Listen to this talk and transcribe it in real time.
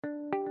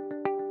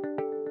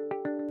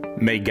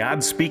May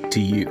God speak to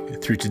you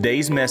through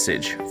today's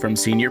message from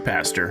Senior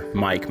Pastor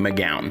Mike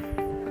McGowan.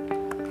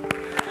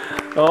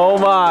 Oh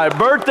my,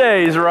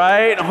 birthdays,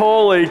 right?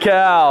 Holy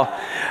cow.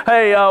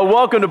 Hey,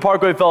 welcome to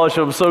Parkway Fellowship.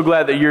 I'm so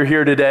glad that you're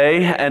here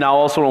today. And I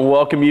also want to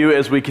welcome you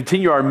as we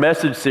continue our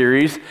message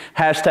series,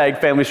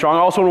 #FamilyStrong. I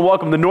also want to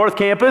welcome the North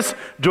Campus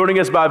joining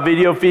us by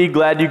video feed.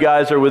 Glad you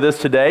guys are with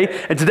us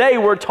today. And today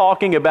we're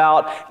talking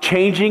about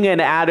changing an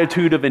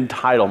attitude of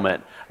entitlement.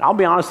 And I'll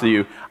be honest with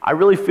you, I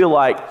really feel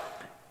like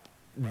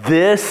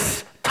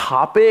this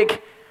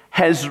topic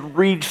has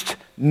reached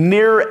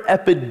near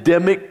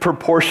epidemic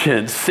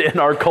proportions in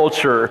our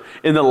culture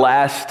in the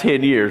last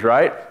 10 years,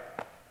 right?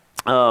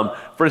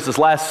 For instance,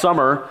 last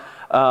summer,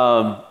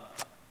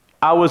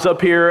 I was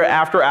up here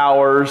after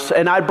hours,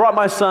 and I brought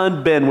my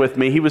son, Ben, with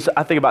me. He was,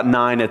 I think, about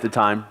 9 at the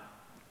time.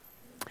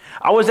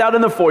 I was out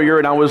in the foyer,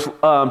 and I was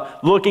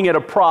looking at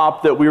a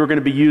prop that we were going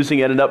to be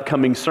using at an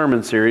upcoming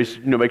sermon series,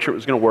 make sure it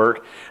was going to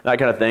work, that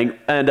kind of thing.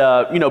 And,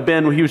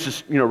 Ben, he was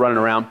just, running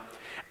around.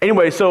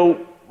 Anyway, so,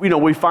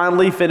 we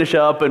finally finish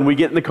up and we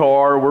get in the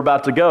car, we're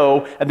about to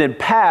go, and then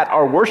Pat,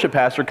 our worship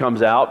pastor,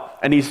 comes out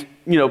and he's,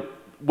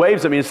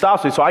 waves at me and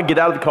stops me. So I get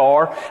out of the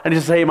car and he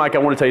says, "Hey, Mike, I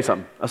want to tell you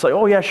something." I was like,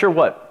 "Oh, yeah, sure,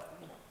 what?"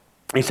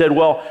 He said,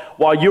 "Well,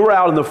 while you were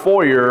out in the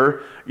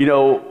foyer,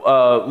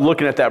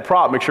 looking at that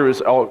prop, make sure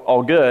it's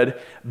all good,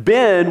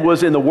 Ben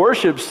was in the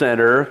worship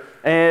center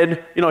and,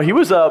 he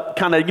was up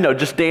kind of,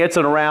 just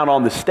dancing around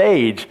on the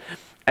stage."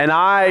 And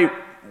I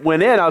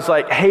went in, I was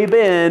like, "Hey,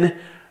 Ben,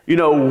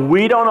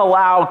 we don't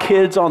allow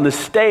kids on the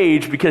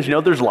stage because,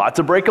 there's lots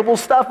of breakable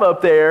stuff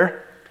up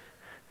there."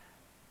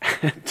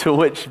 To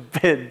which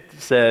Ben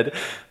said,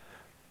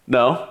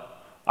 "No,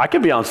 I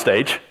can be on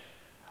stage.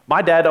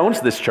 My dad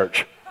owns this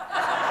church."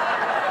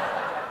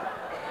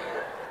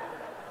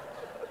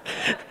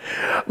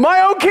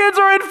 My own kids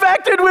are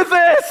infected with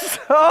this.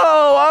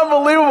 Oh,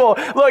 unbelievable.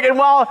 Look, and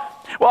while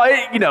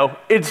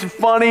it's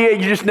funny,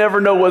 you just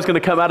never know what's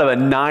going to come out of a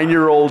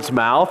 9-year-old's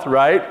mouth,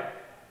 right?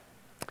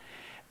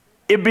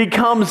 It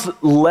becomes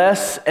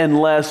less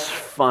and less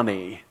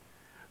funny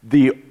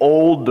the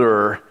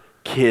older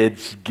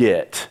kids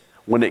get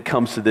when it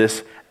comes to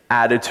this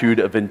attitude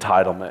of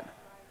entitlement.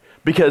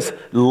 Because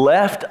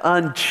left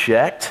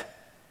unchecked,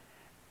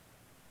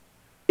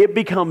 it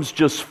becomes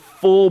just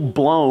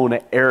full-blown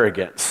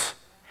arrogance.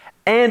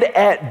 And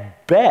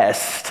at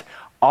best,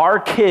 our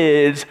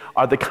kids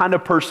are the kind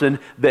of person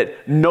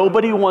that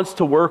nobody wants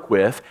to work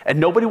with and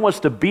nobody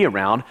wants to be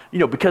around,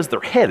 because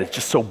their head is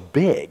just so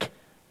big.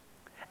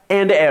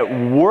 And at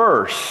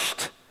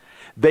worst,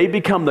 they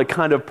become the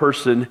kind of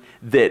person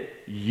that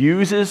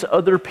uses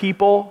other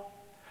people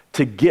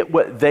to get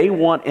what they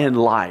want in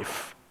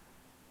life.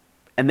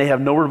 And they have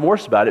no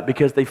remorse about it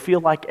because they feel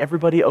like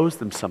everybody owes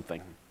them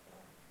something.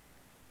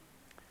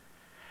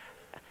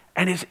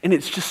 And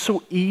it's just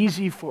so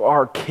easy for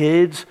our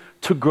kids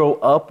to grow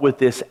up with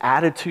this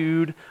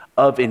attitude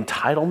of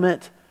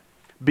entitlement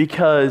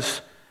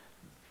because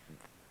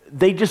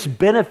they just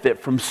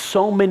benefit from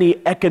so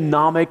many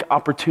economic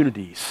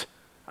opportunities.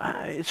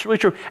 It's really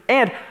true.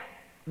 And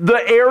the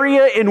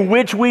area in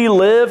which we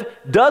live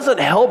doesn't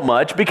help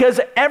much because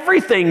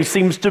everything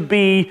seems to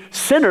be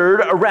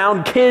centered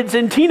around kids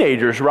and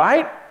teenagers,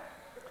 right?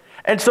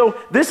 And so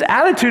this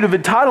attitude of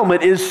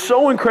entitlement is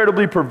so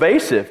incredibly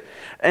pervasive,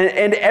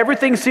 and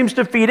everything seems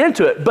to feed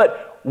into it.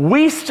 But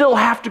we still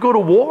have to go to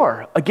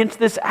war against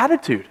this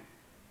attitude.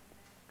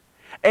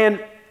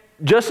 And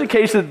just in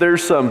case that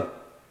there's some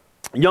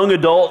young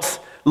adults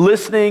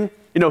listening,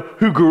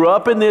 who grew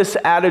up in this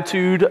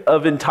attitude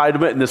of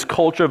entitlement and this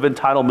culture of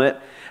entitlement,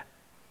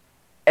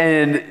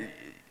 and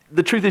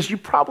the truth is you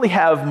probably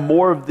have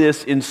more of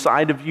this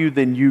inside of you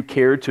than you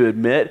care to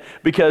admit,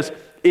 because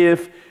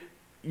if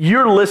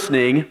you're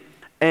listening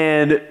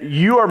and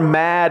you are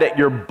mad at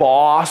your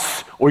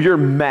boss or you're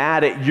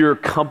mad at your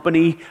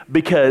company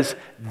because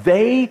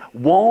they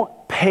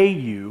won't pay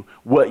you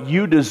what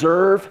you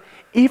deserve,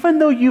 even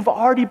though you've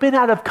already been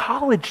out of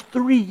college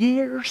 3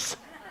 years.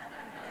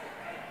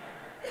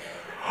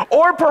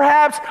 Or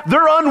perhaps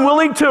they're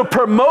unwilling to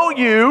promote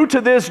you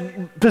to this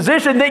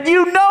position that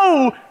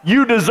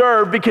you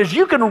deserve because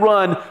you can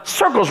run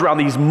circles around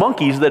these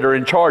monkeys that are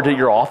in charge at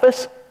your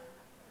office.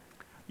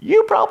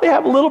 You probably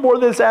have a little more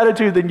of this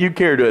attitude than you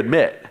care to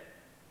admit.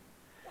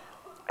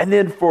 And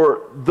then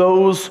for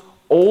those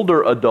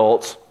older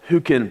adults who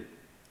can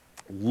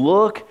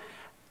look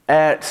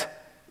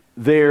at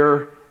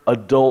their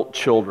adult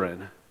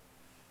children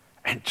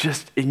and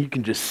you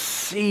can just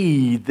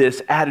see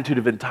this attitude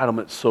of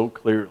entitlement so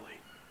clearly.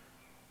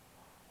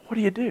 What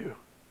do?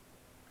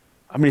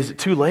 Is it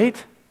too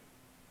late?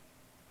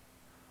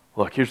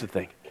 Look, here's the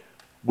thing.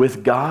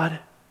 With God,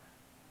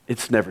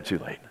 it's never too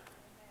late.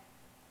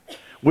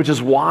 Which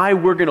is why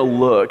we're going to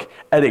look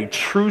at a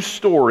true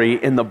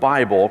story in the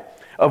Bible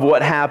of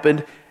what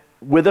happened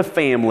with a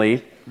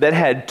family that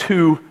had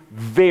 2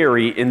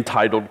 very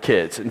entitled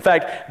kids. In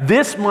fact,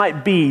 this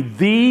might be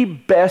the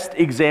best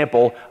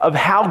example of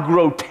how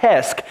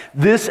grotesque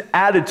this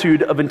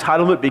attitude of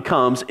entitlement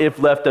becomes if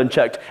left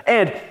unchecked.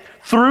 And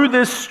through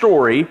this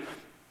story,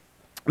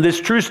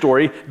 this true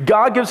story,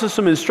 God gives us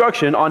some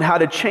instruction on how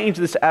to change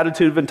this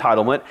attitude of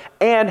entitlement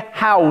and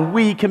how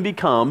we can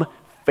become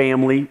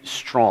family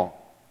strong.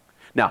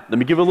 Now, let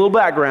me give a little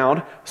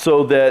background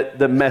so that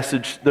the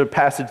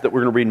passage that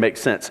we're going to read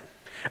makes sense.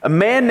 A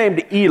man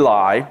named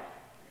Eli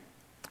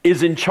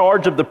is in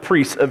charge of the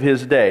priests of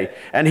his day,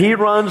 and he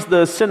runs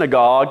the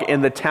synagogue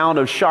in the town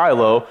of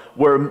Shiloh,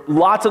 where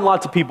lots and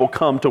lots of people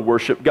come to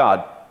worship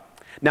God.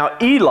 Now,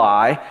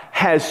 Eli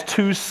has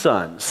two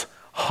sons,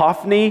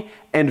 Hophni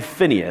and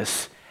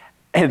Phinehas,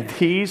 and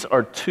these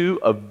are two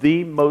of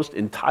the most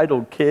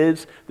entitled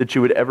kids that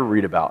you would ever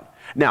read about.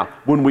 Now,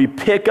 when we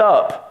pick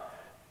up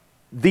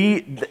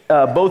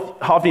both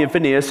Hophni and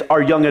Phinehas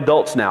are young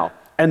adults now,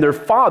 and their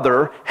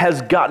father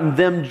has gotten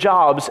them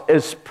jobs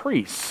as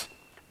priests.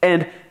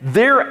 And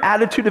their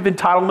attitude of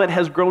entitlement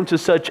has grown to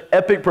such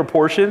epic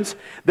proportions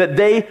that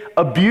they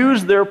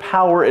abuse their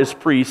power as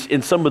priests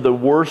in some of the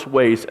worst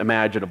ways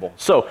imaginable.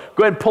 So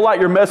go ahead and pull out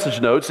your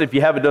message notes if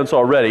you haven't done so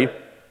already.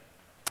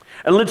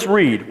 And let's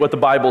read what the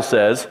Bible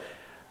says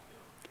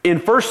in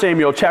 1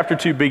 Samuel chapter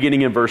 2,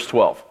 beginning in verse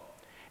 12.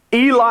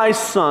 Eli's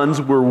sons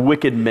were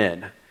wicked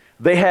men.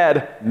 They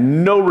had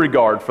no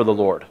regard for the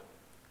Lord.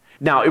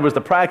 Now, it was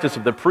the practice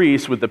of the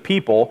priests with the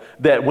people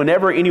that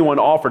whenever anyone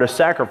offered a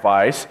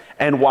sacrifice,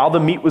 and while the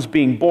meat was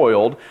being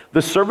boiled,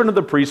 the servant of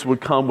the priest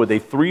would come with a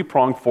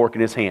three-pronged fork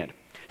in his hand.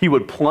 He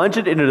would plunge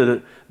it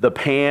into the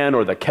pan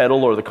or the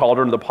kettle or the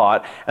cauldron or the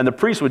pot, and the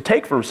priest would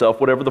take for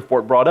himself whatever the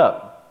fork brought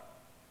up.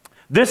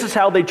 This is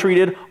how they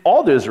treated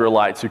all the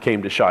Israelites who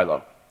came to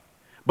Shiloh.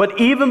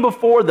 But even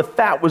before the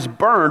fat was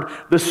burned,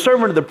 the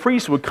servant of the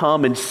priest would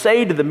come and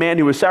say to the man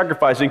who was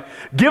sacrificing,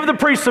 "Give the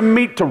priest some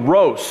meat to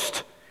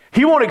roast.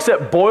 He won't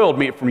accept boiled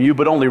meat from you,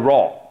 but only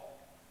raw."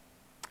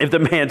 If the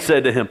man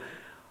said to him,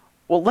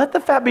 "Well, let the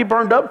fat be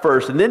burned up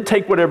first, and then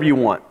take whatever you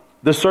want,"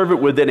 the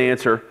servant would then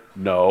answer,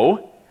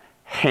 "No,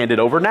 hand it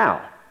over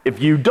now.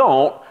 If you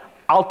don't,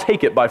 I'll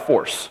take it by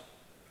force."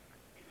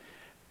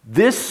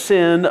 This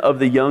sin of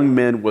the young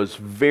men was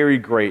very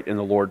great in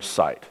the Lord's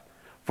sight,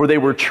 for they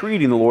were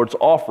treating the Lord's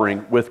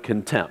offering with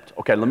contempt.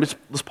 Okay,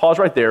 let's pause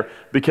right there,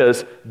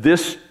 because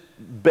this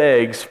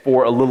begs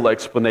for a little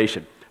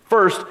explanation.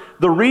 First,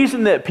 the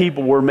reason that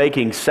people were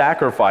making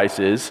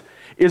sacrifices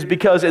is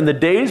because in the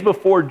days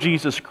before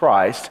Jesus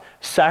Christ,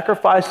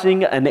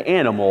 sacrificing an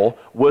animal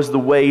was the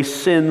way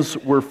sins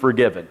were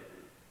forgiven.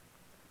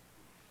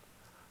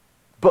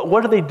 But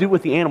what do they do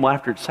with the animal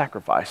after it's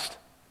sacrificed?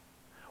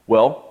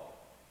 Well,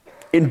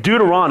 in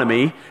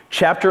Deuteronomy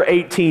chapter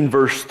 18,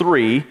 verse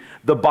 3,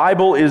 the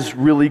Bible is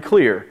really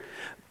clear.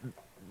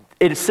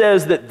 It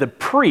says that the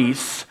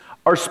priests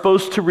are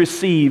supposed to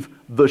receive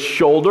the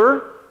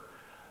shoulder,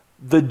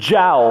 the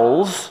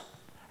jowls,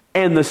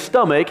 and the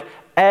stomach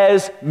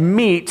as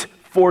meat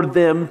for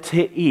them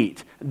to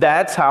eat.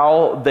 That's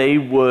how they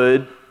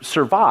would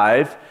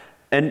survive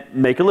and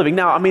make a living.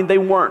 Now, I mean, they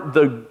weren't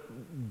the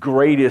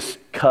greatest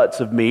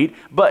cuts of meat,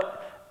 but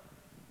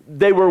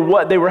they were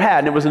what they had,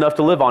 and it was enough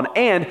to live on.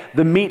 And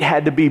the meat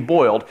had to be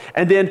boiled.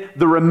 And then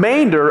the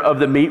remainder of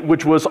the meat,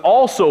 which was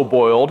also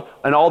boiled,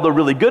 and all the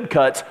really good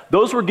cuts,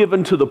 those were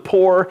given to the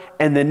poor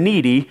and the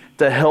needy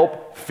to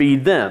help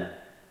feed them.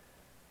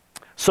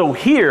 So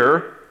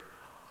here,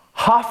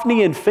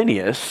 Hophni and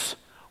Phinehas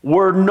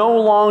were no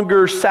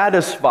longer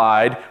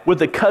satisfied with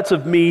the cuts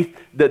of meat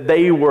that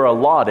they were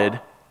allotted.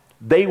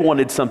 They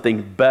wanted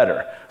something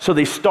better. So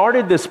they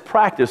started this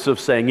practice of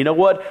saying, you know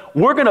what,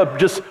 we're going to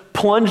just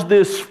plunge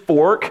this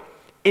fork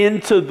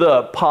into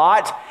the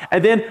pot,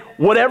 and then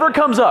whatever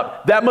comes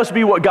up, that must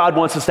be what God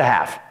wants us to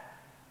have.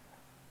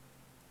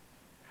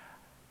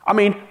 I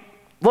mean,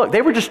 look,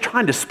 they were just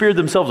trying to spear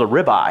themselves a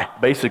ribeye,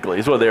 basically,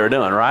 is what they were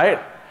doing, right?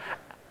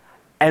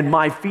 And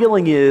my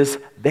feeling is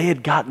they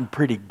had gotten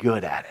pretty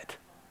good at it.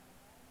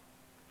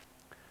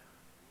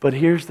 But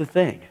here's the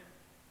thing.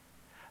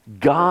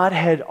 God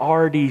had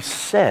already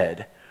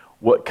said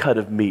what cut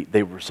of meat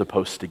they were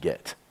supposed to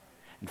get.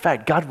 In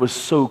fact, God was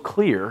so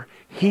clear,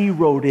 he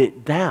wrote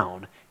it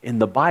down in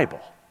the Bible.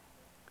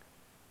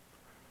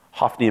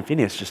 Hophni and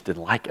Phinehas just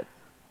didn't like it.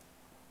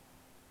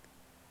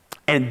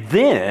 And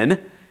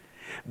then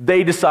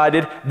they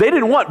decided they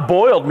didn't want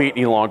boiled meat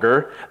any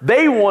longer.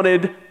 They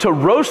wanted to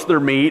roast their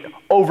meat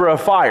over a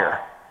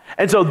fire.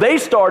 And so they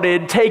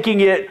started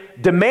taking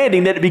it,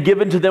 demanding that it be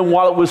given to them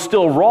while it was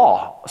still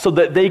raw, so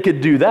that they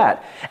could do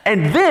that.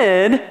 And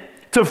then,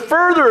 to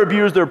further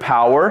abuse their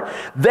power,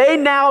 they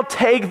now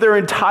take their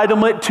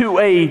entitlement to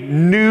a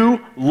new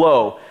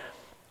low.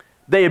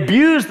 They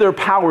abuse their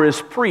power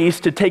as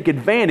priests to take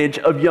advantage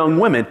of young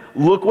women.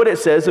 Look what it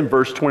says in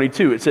verse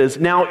 22. It says,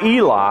 "Now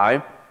Eli,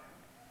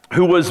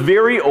 who was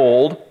very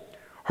old,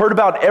 heard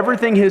about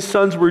everything his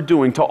sons were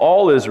doing to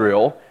all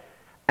Israel,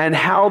 and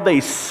how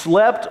they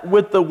slept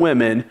with the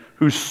women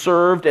who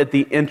served at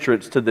the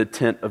entrance to the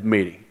tent of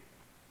meeting."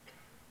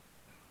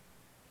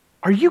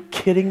 Are you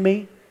kidding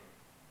me?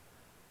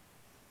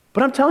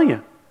 But I'm telling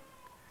you,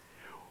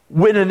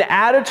 when an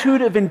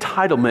attitude of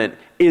entitlement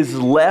is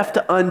left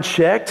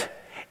unchecked,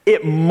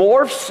 it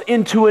morphs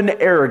into an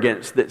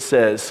arrogance that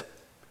says,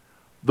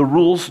 the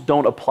rules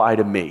don't apply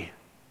to me.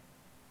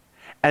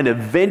 And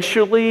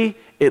eventually,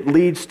 it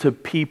leads to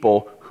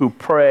people who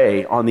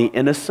prey on the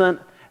innocent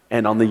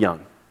and on the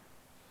young.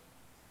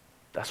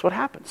 That's what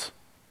happens.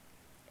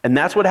 And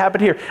that's what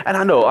happened here. And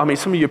I know,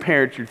 some of you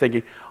parents, you're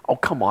thinking, oh,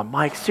 come on,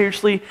 Mike,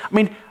 seriously?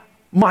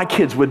 My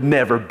kids would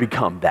never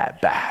become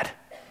that bad.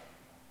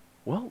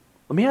 Well,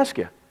 let me ask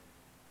you,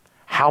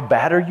 how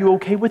bad are you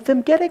okay with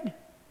them getting?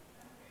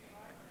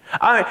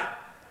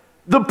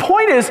 The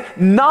point is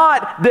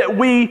not that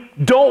we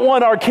don't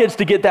want our kids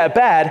to get that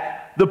bad.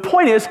 The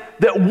point is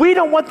that we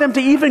don't want them to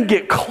even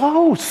get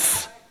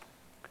close.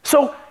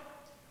 So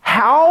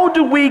how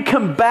do we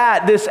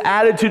combat this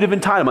attitude of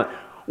entitlement?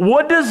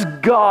 What does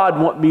God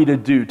want me to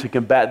do to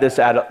combat this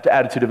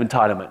attitude of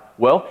entitlement?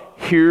 Well,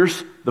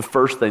 here's the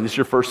first thing. This is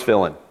your first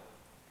fill-in.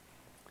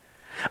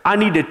 I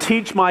need to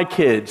teach my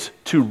kids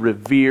to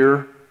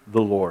revere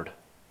the Lord.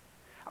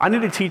 I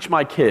need to teach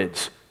my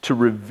kids to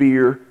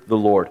revere the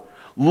Lord.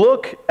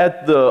 Look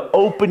at the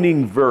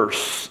opening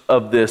verse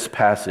of this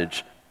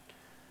passage.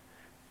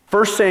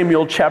 1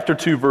 Samuel chapter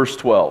 2, verse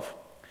 12.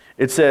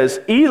 It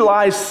says,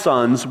 Eli's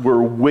sons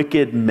were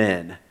wicked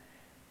men.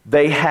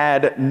 They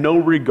had no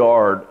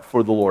regard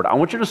for the Lord. I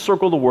want you to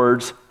circle the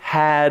words,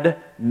 had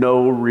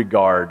no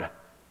regard.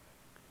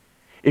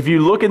 If you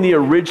look in the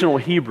original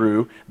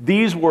Hebrew,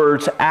 these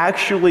words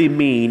actually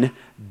mean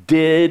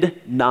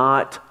did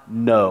not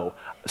know.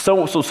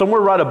 So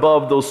somewhere right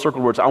above those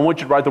circled words, I want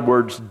you to write the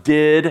words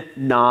did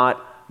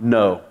not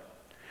know.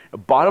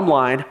 Bottom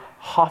line,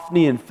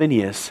 Hophni and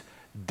Phinehas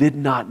did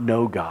not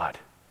know God.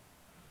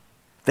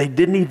 They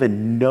didn't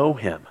even know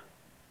him.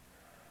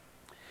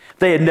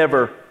 They had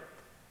never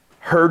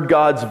heard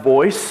God's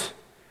voice.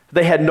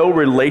 They had no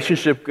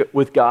relationship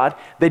with God.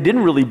 They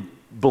didn't really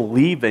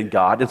believe in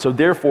God, and so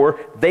therefore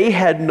they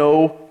had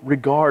no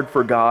regard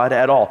for God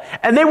at all.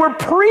 And they were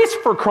priests,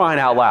 for crying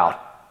out loud.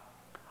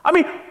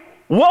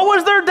 What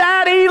was their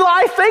dad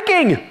Eli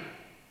thinking?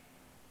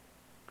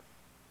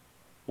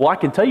 Well, I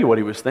can tell you what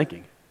he was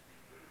thinking.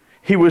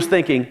 He was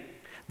thinking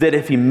that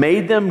if he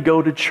made them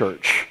go to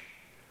church,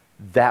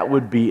 that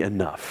would be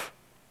enough.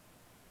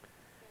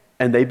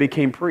 And they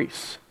became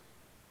priests.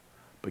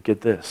 But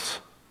get this,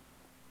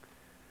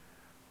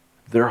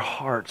 their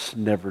hearts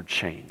never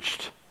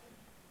changed.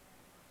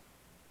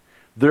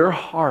 Their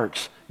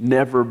hearts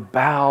never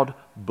bowed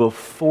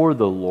before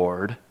the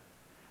Lord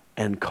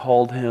and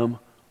called him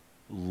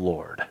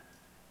Lord.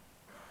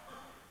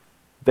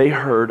 They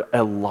heard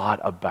a lot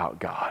about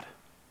God,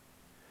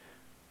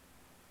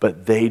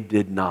 but they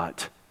did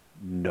not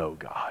know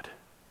God.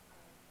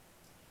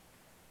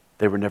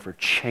 They were never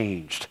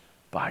changed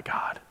by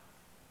God.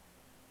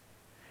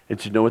 And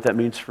do you know what that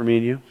means for me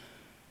and you?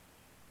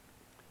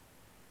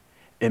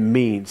 It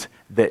means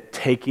that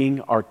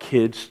taking our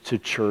kids to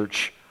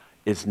church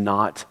is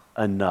not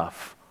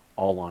enough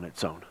all on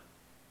its own.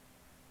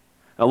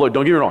 Now look,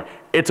 don't get me wrong,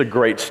 it's a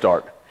great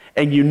start.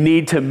 And you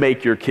need to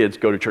make your kids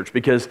go to church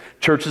because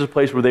church is a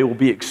place where they will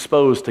be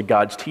exposed to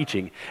God's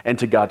teaching and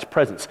to God's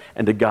presence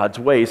and to God's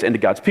ways and to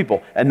God's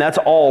people. And that's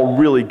all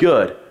really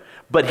good.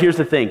 But here's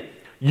the thing.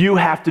 You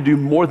have to do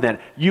more than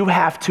that. You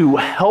have to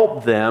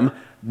help them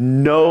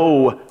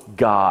know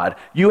God.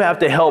 You have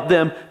to help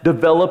them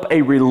develop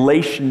a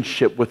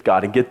relationship with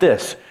God. And get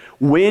this,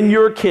 when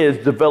your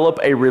kids develop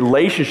a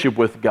relationship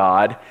with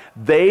God,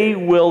 they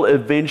will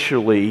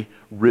eventually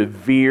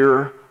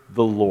revere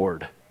the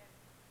Lord.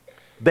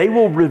 They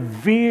will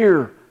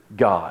revere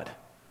God.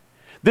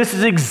 This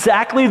is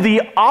exactly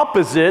the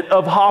opposite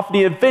of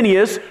Hophni and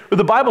Phinehas, where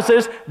the Bible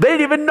says they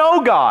didn't even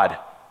know God.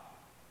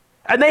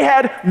 And they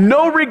had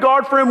no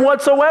regard for him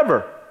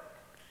whatsoever.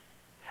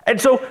 And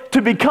so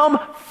to become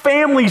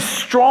family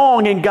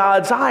strong in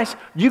God's eyes,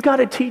 you got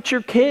to teach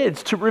your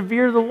kids to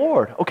revere the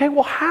Lord. Okay,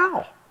 well,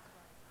 how?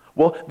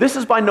 Well, this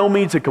is by no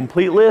means a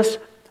complete list,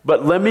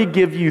 but let me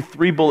give you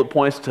 3 bullet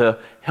points to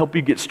help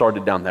you get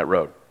started down that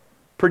road.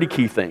 Pretty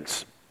key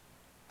things.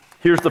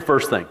 Here's the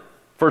first thing,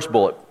 first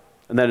bullet,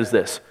 and that is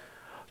this.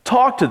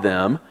 Talk to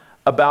them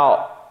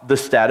about the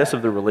status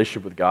of their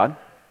relationship with God.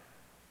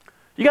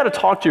 You got to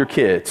talk to your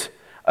kids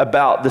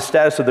about the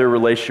status of their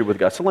relationship with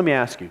God. So let me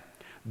ask you,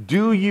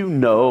 do you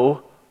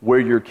know where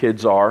your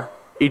kids are,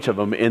 each of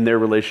them, in their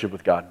relationship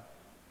with God?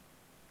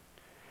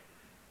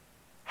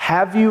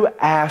 Have you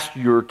asked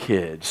your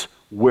kids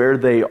where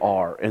they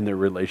are in their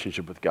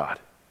relationship with God?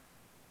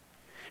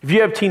 If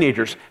you have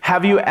teenagers,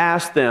 have you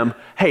asked them,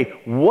 hey,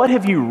 what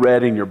have you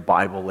read in your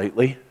Bible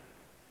lately?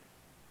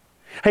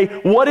 Hey,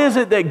 what is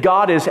it that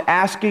God is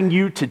asking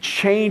you to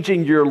change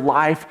in your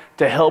life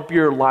to help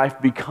your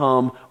life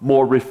become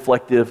more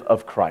reflective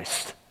of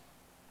Christ?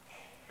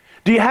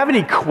 Do you have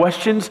any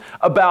questions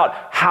about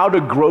how to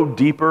grow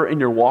deeper in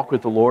your walk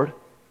with the Lord?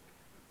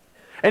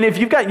 And if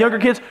you've got younger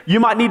kids,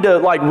 you might need to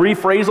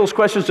rephrase those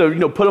questions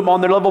to put them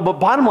on their level. But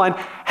bottom line,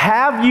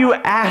 have you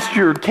asked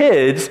your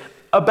kids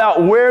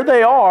about where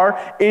they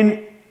are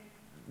in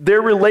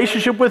their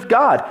relationship with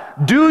God?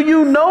 Do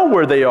you know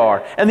where they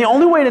are? And the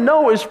only way to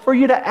know is for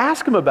you to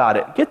ask them about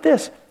it. Get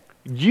this,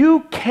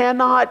 you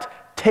cannot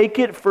take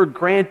it for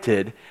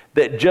granted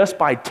that just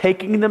by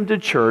taking them to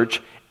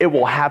church, it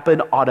will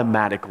happen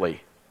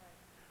automatically.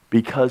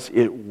 because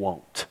it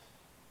won't.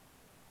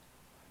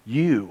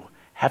 You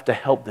have to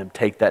help them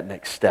take that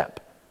next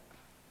step.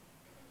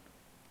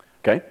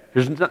 Okay?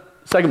 Here's the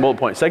second bullet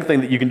point. Second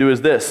thing that you can do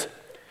is this.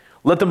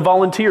 Let them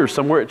volunteer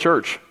somewhere at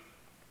church.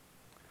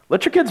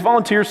 Let your kids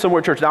volunteer somewhere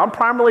at church. Now, I'm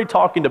primarily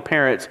talking to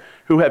parents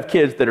who have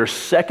kids that are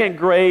second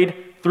grade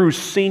through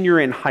senior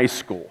in high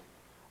school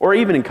or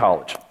even in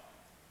college.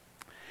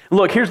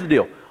 Look, here's the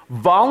deal.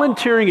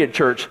 Volunteering at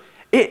church,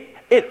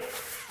 it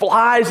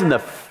flies in the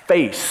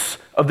face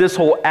of this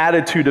whole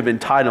attitude of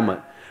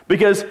entitlement,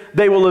 because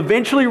they will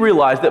eventually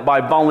realize that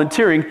by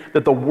volunteering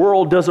that the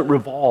world doesn't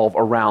revolve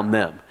around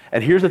them.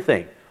 And here's the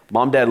thing.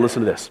 Mom, Dad,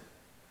 listen to this.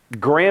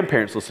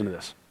 Grandparents, listen to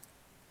this.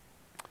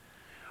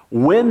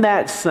 When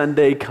that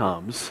Sunday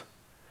comes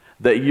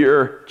that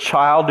your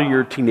child or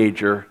your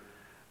teenager,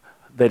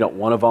 they don't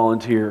want to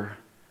volunteer,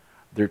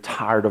 they're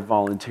tired of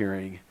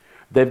volunteering,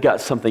 they've got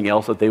something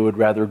else that they would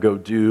rather go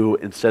do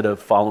instead of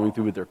following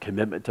through with their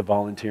commitment to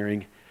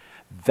volunteering,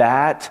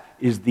 that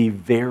is the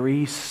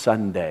very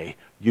Sunday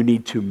you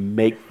need to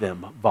make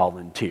them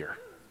volunteer.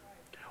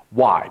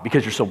 Why?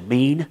 Because you're so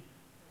mean?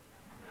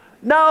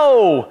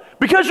 No,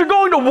 because you're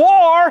going to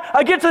war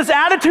against this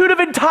attitude of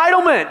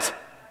entitlement.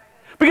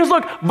 Because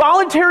look,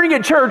 volunteering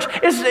at church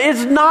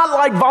is not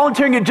like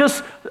volunteering at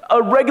just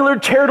a regular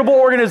charitable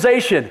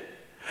organization.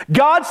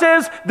 God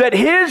says that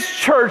His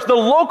church, the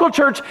local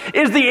church,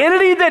 is the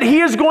entity that He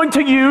is going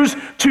to use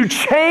to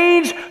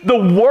change the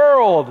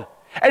world.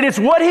 And it's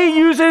what He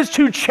uses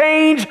to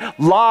change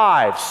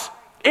lives.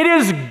 It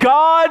is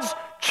God's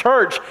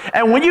church.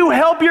 And when you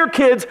help your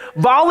kids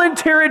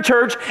volunteer at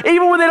church,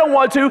 even when they don't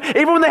want to,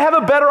 even when they have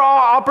a better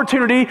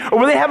opportunity, or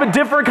when they have a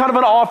different kind of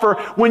an offer,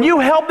 when you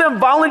help them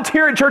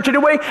volunteer at church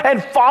anyway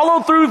and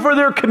follow through for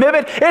their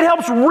commitment, it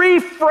helps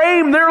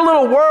reframe their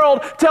little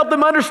world to help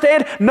them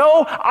understand,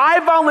 no, I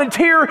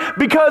volunteer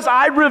because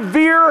I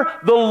revere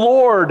the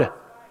Lord.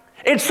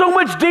 It's so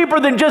much deeper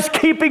than just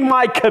keeping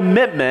my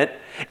commitment.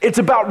 It's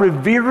about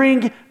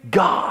revering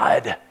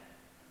God.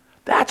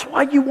 That's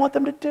why you want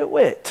them to do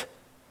it.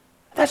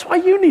 That's why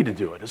you need to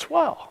do it as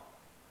well.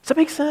 Does that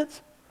make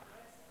sense?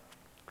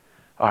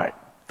 All right.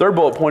 Third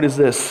bullet point is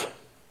this.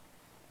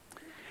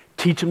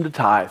 Teach them to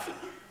tithe.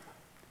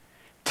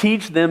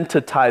 Teach them to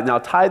tithe. Now,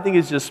 tithing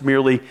is just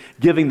merely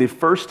giving the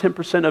first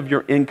 10% of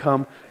your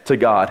income to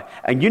God.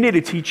 And you need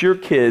to teach your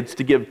kids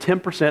to give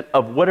 10%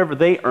 of whatever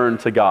they earn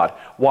to God.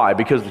 Why?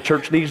 Because the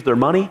church needs their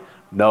money?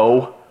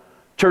 No.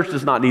 Church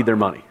does not need their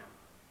money.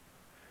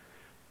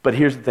 But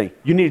here's the thing.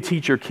 You need to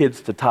teach your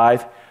kids to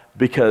tithe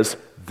because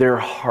their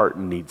heart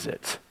needs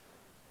it.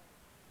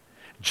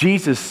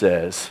 Jesus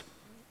says,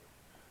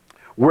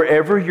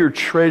 wherever your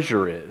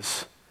treasure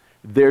is,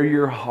 there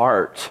your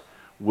heart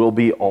will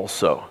be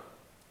also.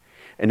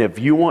 And if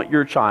you want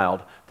your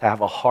child to have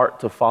a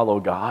heart to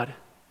follow God,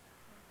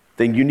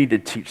 then you need to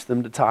teach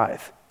them to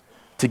tithe,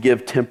 to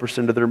give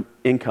 10% of their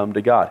income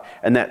to God.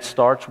 And that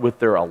starts with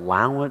their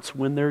allowance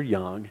when they're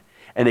young,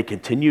 and it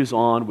continues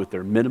on with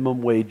their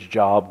minimum wage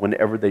job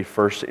whenever they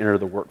first enter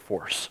the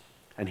workforce.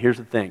 And here's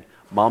the thing.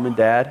 Mom and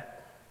dad,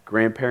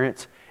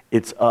 grandparents,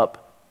 it's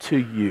up to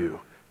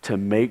you to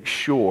make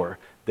sure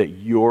that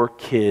your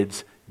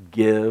kids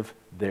give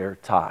their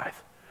tithe.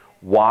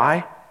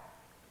 Why?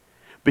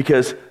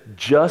 Because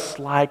just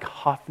like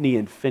Hophni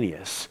and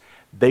Phinehas,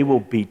 they will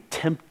be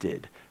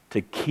tempted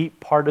to keep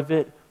part of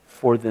it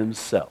for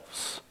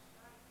themselves.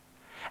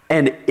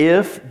 And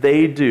if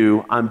they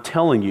do, I'm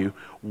telling you,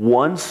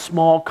 one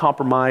small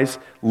compromise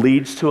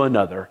leads to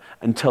another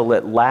until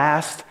at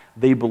last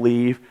they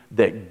believe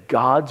that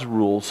God's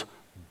rules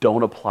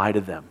don't apply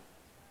to them.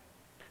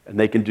 And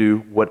they can do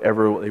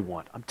whatever they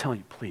want. I'm telling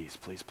you, please,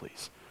 please,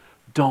 please,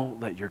 don't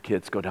let your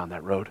kids go down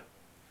that road.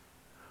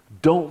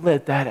 Don't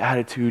let that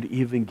attitude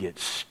even get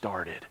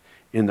started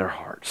in their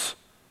hearts.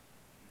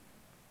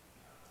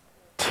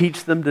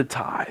 Teach them to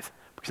tithe,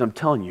 because I'm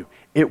telling you,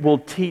 it will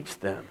teach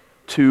them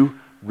to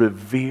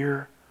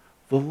revere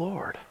the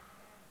Lord.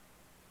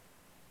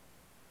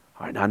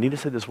 All right, now I need to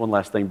say this one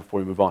last thing before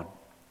we move on.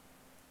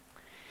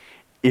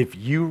 If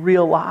you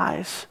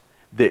realize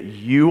that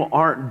you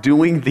aren't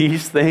doing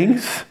these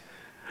things,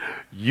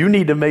 you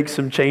need to make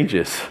some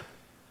changes.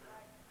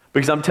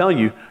 Because I'm telling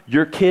you,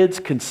 your kids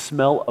can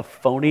smell a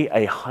phony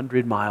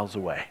 100 miles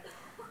away.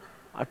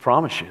 I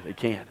promise you, they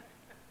can.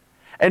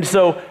 And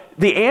so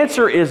the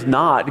answer is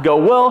not to go,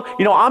 well,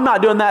 I'm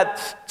not doing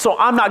that, so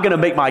I'm not going to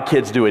make my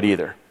kids do it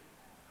either.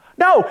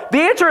 No, the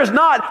answer is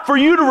not for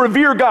you to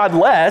revere God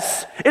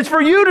less. It's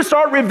for you to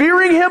start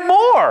revering Him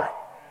more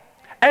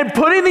and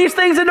putting these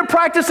things into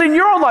practice in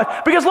your own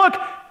life. Because look,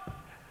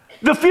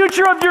 the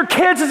future of your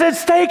kids is at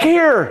stake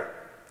here.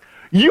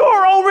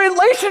 Your own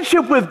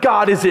relationship with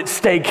God is at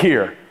stake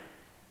here.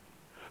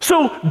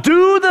 So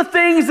do the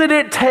things that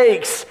it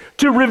takes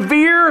to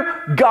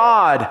revere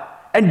God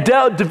and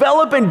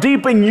develop and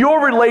deepen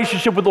your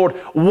relationship with the Lord.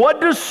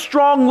 What does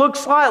strong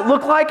look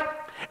like?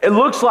 It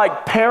looks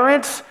like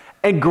parents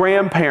and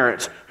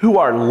grandparents who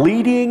are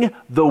leading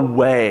the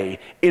way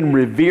in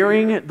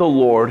revering the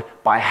Lord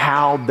by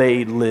how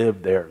they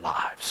live their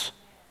lives.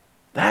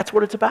 That's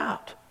what it's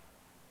about.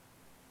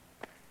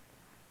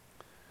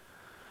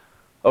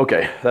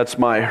 Okay, that's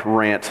my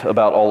rant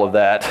about all of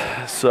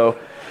that. So,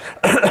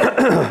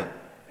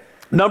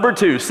 number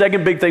two,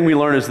 second big thing we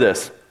learn is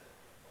this.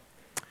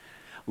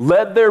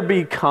 Let there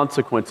be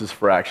consequences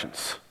for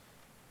actions.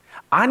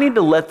 I need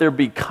to let there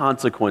be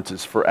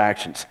consequences for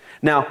actions.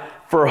 Now,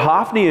 for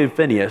Hophni and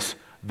Phinehas,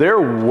 there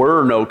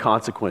were no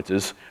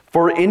consequences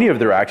for any of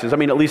their actions. I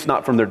mean, at least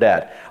not from their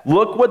dad.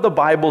 Look what the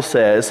Bible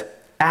says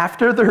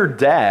after their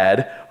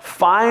dad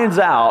finds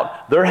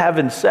out they're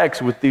having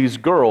sex with these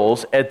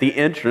girls at the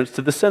entrance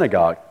to the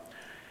synagogue.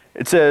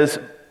 It says,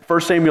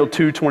 1 Samuel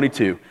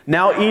 2:22,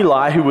 "Now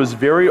Eli, who was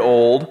very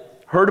old,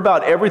 heard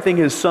about everything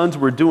his sons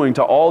were doing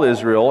to all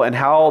Israel and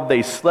how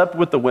they slept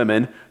with the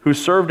women who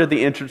served at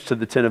the entrance to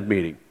the tent of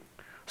meeting.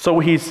 So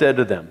he said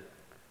to them,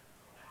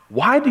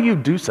 'Why do you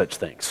do such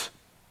things?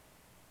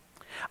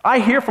 I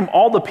hear from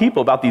all the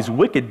people about these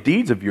wicked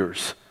deeds of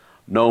yours.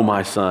 No,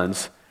 my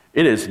sons,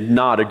 it is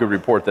not a good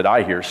report that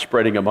I hear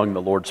spreading among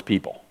the Lord's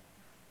people.'"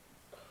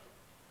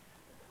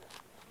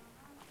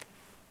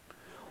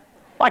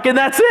 And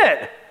that's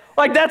it.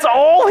 That's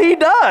all he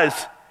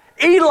does.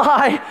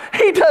 Eli,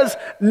 he does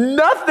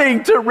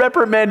nothing to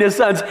reprimand his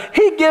sons.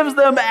 He gives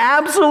them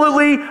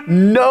absolutely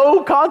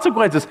no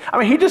consequences. I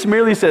mean, he just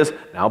merely says,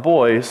 "Now,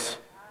 boys,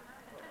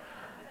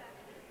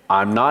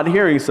 I'm not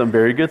hearing some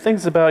very good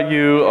things about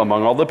you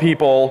among all the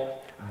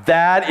people.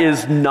 That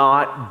is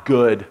not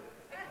good."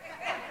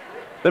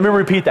 Let me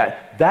repeat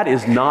that. That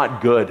is not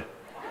good.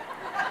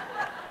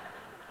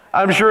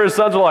 I'm sure his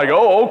sons are like,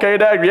 "Oh, okay,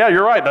 Dad, yeah,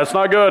 you're right, that's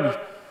not good."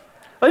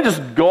 They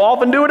just go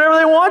off and do whatever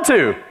they want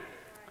to.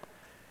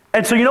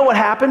 And so you know what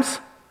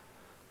happens?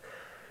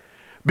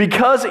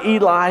 Because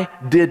Eli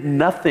did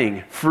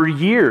nothing for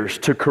years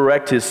to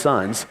correct his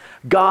sons,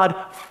 God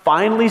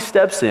finally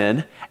steps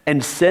in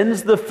and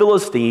sends the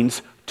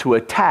Philistines to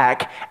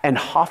attack, and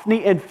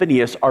Hophni and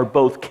Phinehas are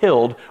both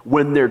killed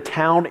when their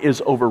town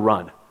is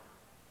overrun.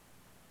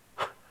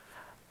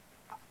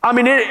 I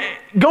mean,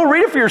 go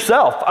read it for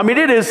yourself. I mean,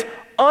 it is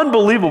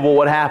unbelievable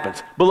what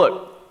happens. But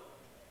look,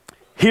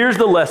 here's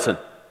the lesson.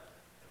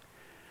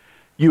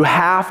 You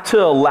have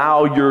to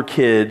allow your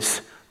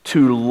kids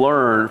to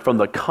learn from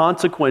the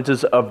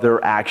consequences of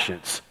their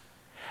actions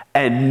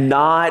and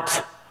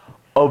not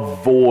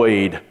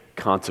avoid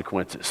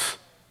consequences.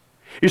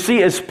 You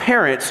see, as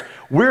parents,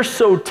 we're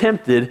so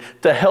tempted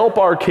to help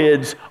our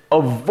kids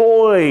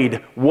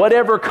avoid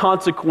whatever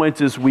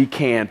consequences we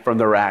can from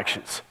their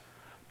actions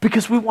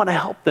because we want to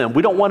help them.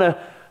 We don't want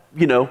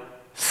to,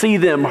 see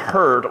them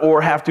hurt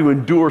or have to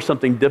endure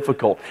something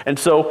difficult. And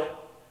so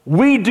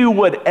we do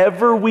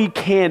whatever we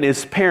can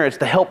as parents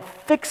to help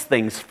fix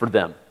things for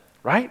them,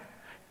 right?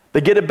 They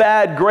get a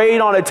bad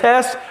grade on a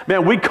test,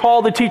 man, we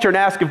call the teacher and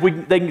ask if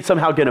they can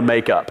somehow get a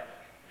makeup.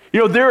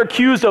 They're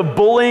accused of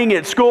bullying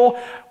at school.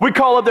 We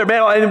call up their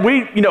man, and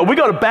we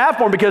go to bat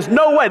for them because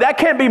no way, that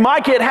can't be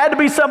my kid, it had to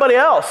be somebody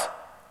else.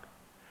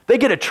 They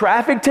get a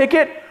traffic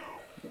ticket,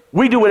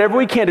 we do whatever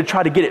we can to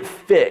try to get it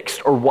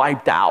fixed or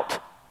wiped out.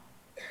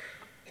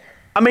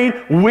 I mean,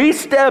 we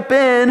step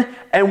in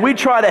and we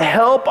try to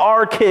help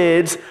our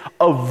kids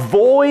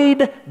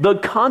avoid the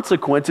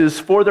consequences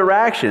for their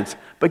actions.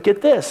 But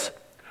get this,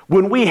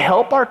 when we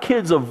help our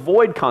kids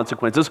avoid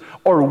consequences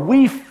or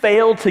we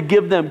fail to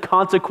give them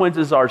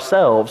consequences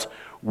ourselves,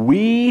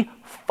 we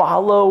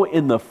follow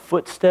in the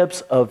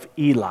footsteps of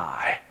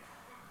Eli.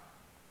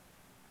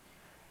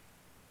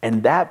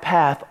 And that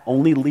path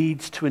only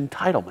leads to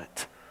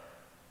entitlement.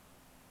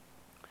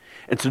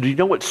 And so do you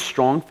know what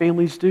strong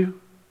families do?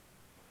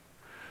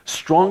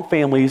 Strong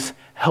families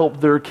help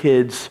their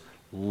kids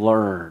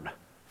learn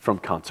from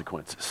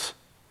consequences.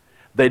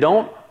 They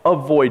don't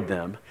avoid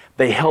them.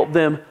 They help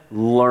them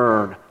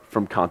learn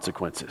from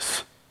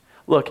consequences.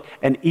 Look,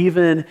 and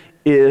even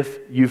if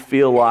you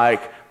feel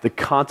like the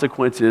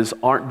consequences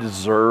aren't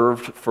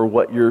deserved for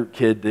what your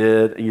kid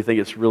did and you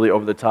think it's really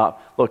over the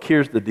top, look,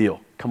 here's the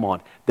deal. Come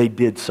on, they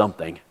did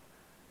something.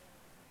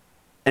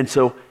 And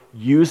so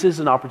use it as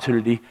an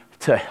opportunity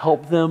to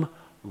help them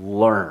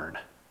learn.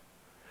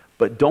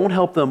 But don't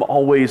help them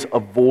always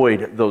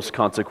avoid those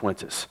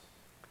consequences.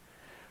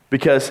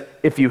 Because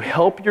if you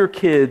help your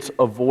kids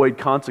avoid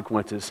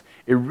consequences,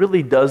 it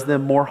really does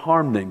them more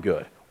harm than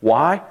good.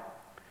 Why?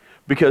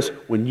 Because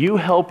when you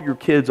help your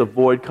kids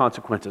avoid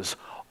consequences,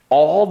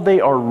 all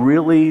they are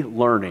really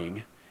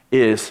learning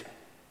is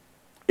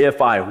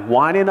if I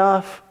whine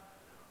enough,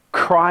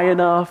 cry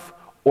enough,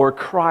 or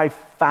cry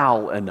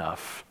foul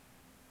enough,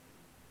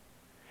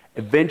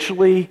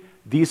 eventually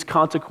these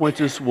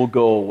consequences will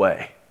go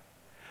away.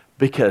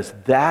 Because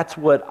that's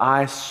what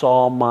I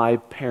saw my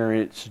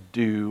parents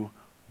do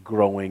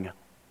growing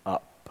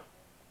up.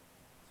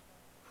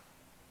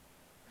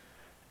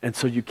 And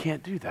so you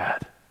can't do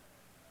that.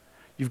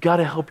 You've got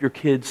to help your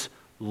kids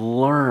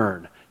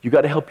learn. You've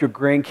got to help your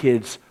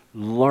grandkids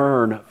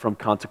learn from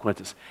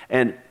consequences.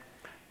 And,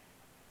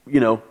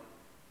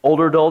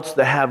 older adults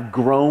that have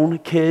grown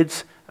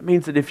kids, it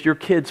means that if your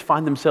kids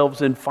find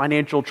themselves in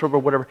financial trouble or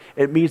whatever,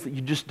 it means that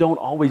you just don't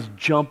always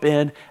jump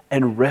in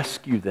and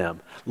rescue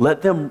them.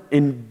 Let them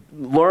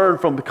learn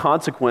from the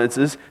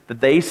consequences that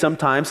they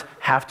sometimes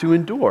have to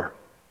endure.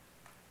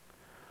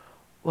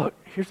 Look,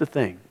 here's the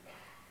thing.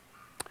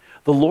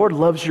 The Lord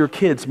loves your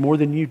kids more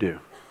than you do.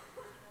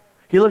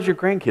 He loves your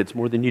grandkids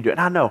more than you do. And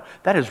I know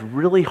that is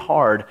really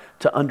hard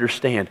to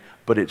understand,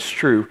 but it's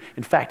true.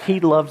 In fact, He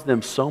loves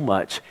them so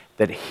much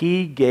that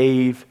He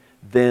gave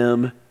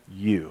them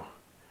you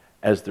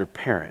as their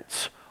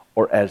parents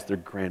or as their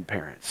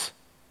grandparents.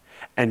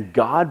 And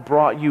God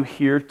brought you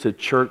here to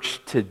church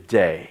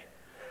today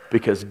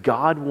because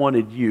God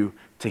wanted you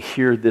to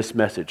hear this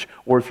message.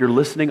 Or if you're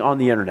listening on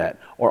the internet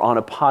or on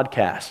a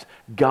podcast,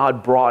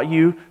 God brought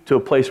you to a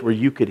place where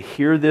you could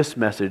hear this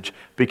message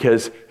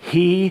because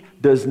He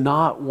does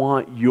not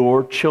want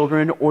your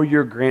children or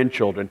your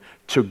grandchildren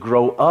to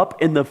grow up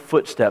in the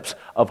footsteps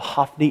of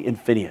Hophni and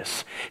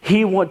Phinehas.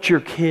 He wants your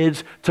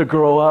kids to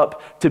grow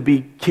up to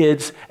be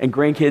kids and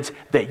grandkids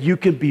that you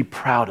can be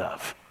proud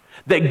of,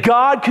 that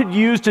God could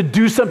use to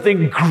do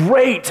something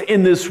great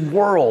in this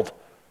world.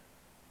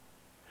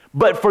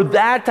 But for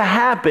that to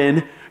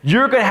happen,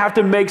 you're going to have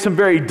to make some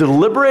very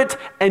deliberate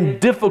and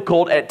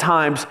difficult at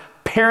times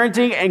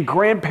parenting and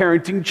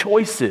grandparenting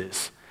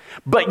choices.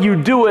 But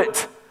you do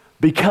it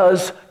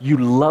because you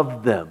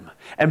love them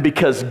and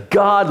because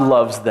God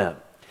loves them.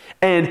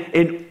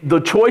 And the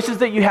choices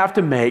that you have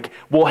to make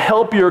will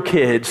help your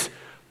kids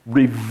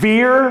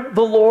revere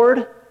the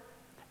Lord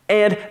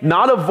and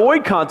not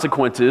avoid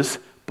consequences,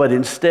 but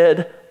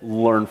instead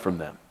learn from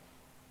them.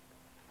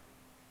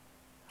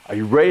 Are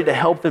you ready to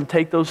help them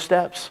take those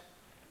steps?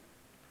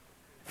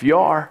 If you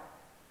are,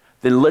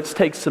 then let's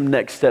take some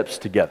next steps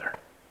together.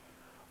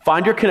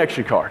 Find your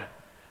connection card,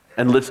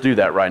 and let's do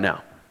that right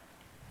now.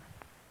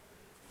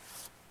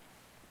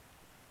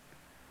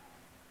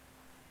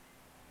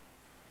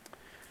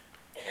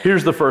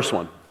 Here's the first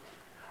one.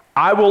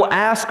 I will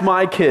ask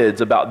my kids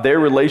about their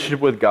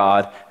relationship with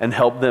God and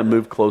help them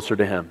move closer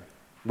to Him.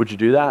 Would you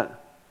do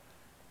that?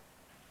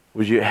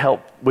 Would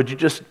you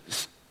just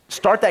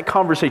start that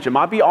conversation? It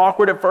might be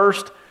awkward at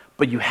first,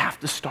 but you have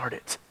to start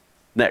it.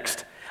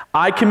 Next,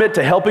 I commit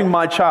to helping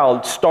my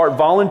child start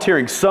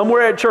volunteering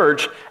somewhere at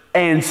church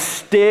and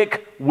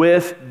stick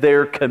with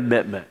their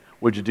commitment.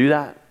 Would you do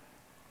that?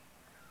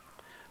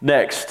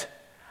 Next,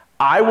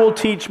 I will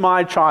teach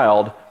my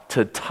child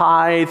to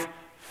tithe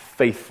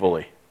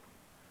faithfully.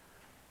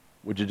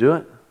 Would you do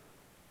it?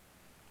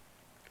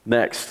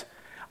 Next,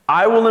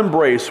 I will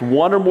embrace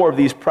one or more of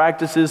these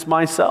practices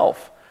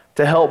myself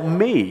to help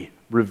me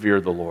revere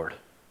the Lord.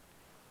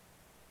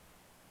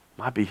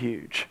 Might be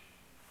huge.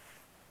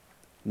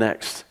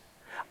 Next,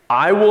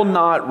 I will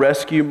not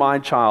rescue my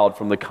child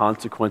from the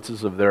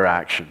consequences of their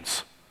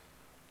actions.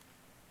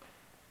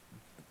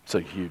 It's a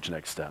huge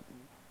next step.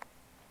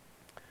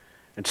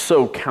 It's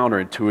so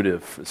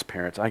counterintuitive as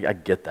parents. I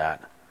get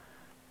that.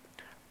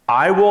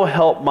 I will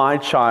help my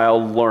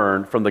child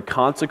learn from the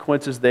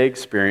consequences they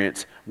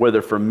experience,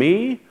 whether from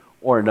me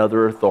or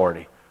another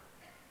authority.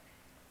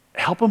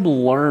 Help them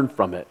learn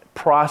from it,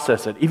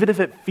 process it, even if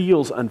it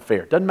feels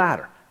unfair. Doesn't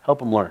matter. Help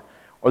them learn.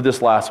 Or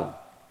this last one.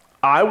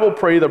 I will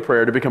pray the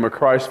prayer to become a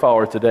Christ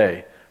follower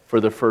today for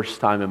the first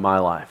time in my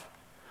life.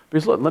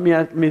 Because look, let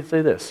me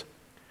say this.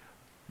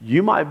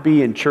 You might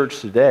be in church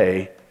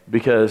today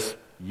because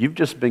you've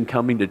just been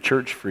coming to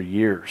church for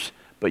years,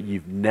 but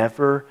you've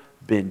never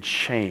been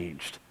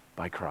changed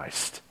by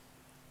Christ.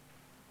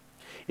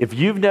 If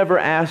you've never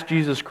asked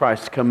Jesus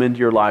Christ to come into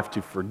your life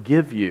to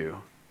forgive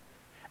you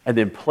and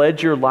then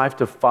pledge your life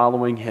to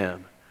following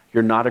Him,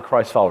 you're not a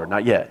Christ follower,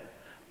 not yet,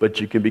 but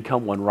you can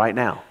become one right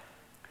now.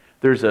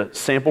 There's a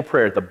sample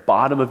prayer at the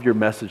bottom of your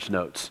message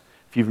notes.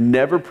 If you've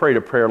never prayed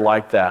a prayer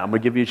like that, I'm going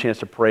to give you a chance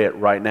to pray it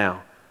right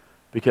now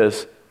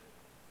because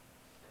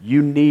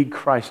you need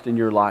Christ in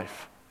your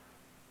life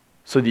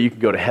so that you can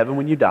go to heaven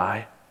when you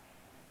die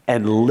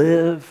and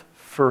live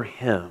for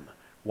Him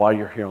while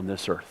you're here on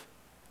this earth.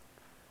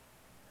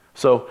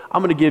 So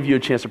I'm going to give you a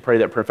chance to pray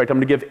that prayer. In fact, I'm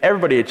going to give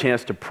everybody a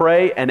chance to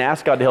pray and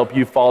ask God to help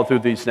you follow through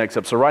these next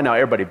steps. So right now,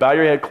 everybody, bow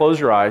your head, close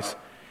your eyes,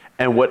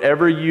 and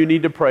whatever you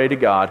need to pray to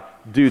God,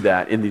 do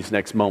that in these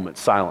next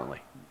moments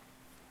silently.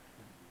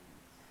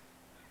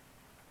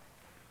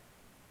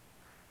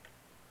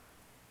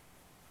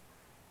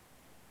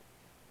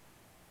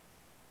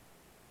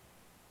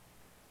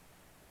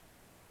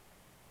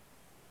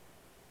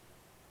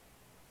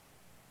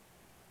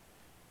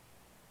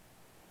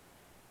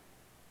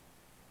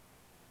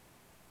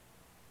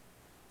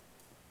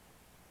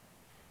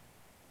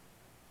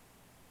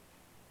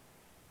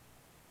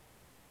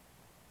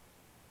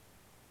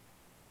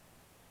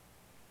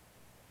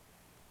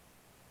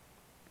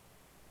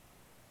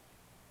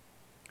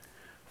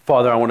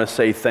 Father, I want to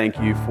say thank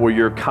you for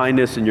your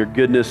kindness and your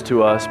goodness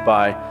to us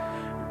by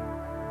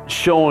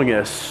showing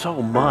us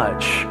so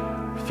much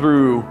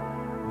through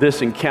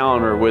this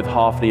encounter with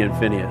Hophni and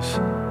Phinehas.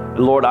 And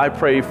Lord, I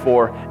pray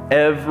for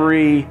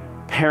every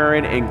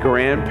parent and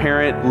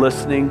grandparent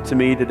listening to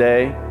me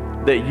today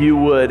that you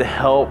would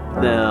help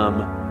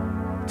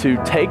them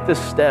to take the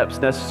steps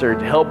necessary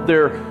to help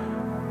their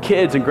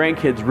kids and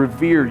grandkids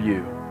revere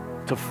you,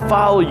 to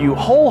follow you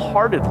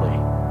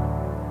wholeheartedly.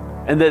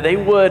 and that they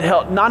would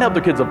not help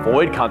their kids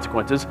avoid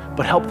consequences,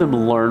 but help them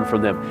learn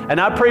from them. And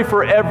I pray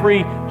for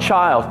every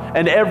child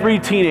and every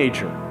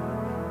teenager,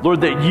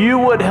 Lord, that you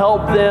would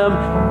help them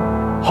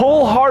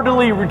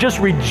wholeheartedly just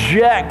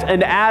reject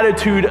an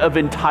attitude of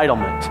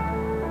entitlement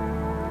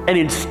and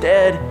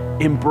instead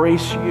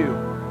embrace you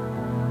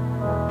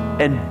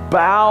and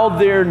bow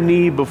their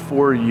knee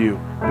before you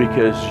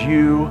because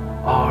you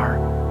are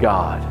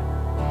God.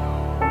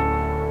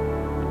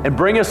 And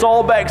bring us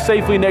all back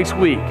safely next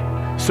week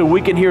so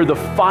we can hear the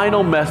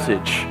final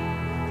message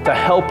to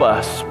help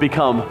us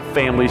become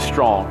family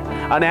strong.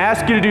 And I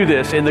ask you to do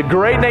this in the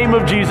great name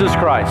of Jesus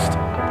Christ.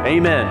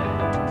 Amen.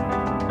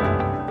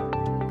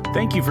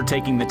 Thank you for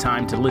taking the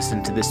time to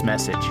listen to this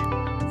message.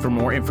 For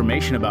more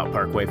information about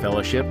Parkway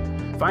Fellowship,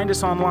 find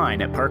us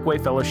online at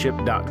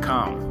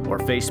parkwayfellowship.com or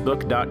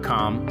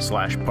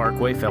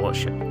facebook.com/Parkway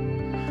Fellowship.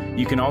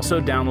 You can also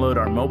download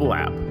our mobile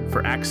app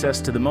for access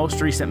to the most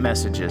recent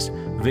messages,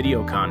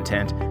 video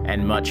content,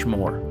 and much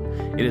more.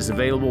 It is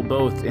available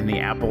both in the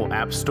Apple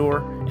App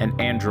Store and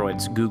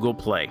Android's Google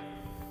Play.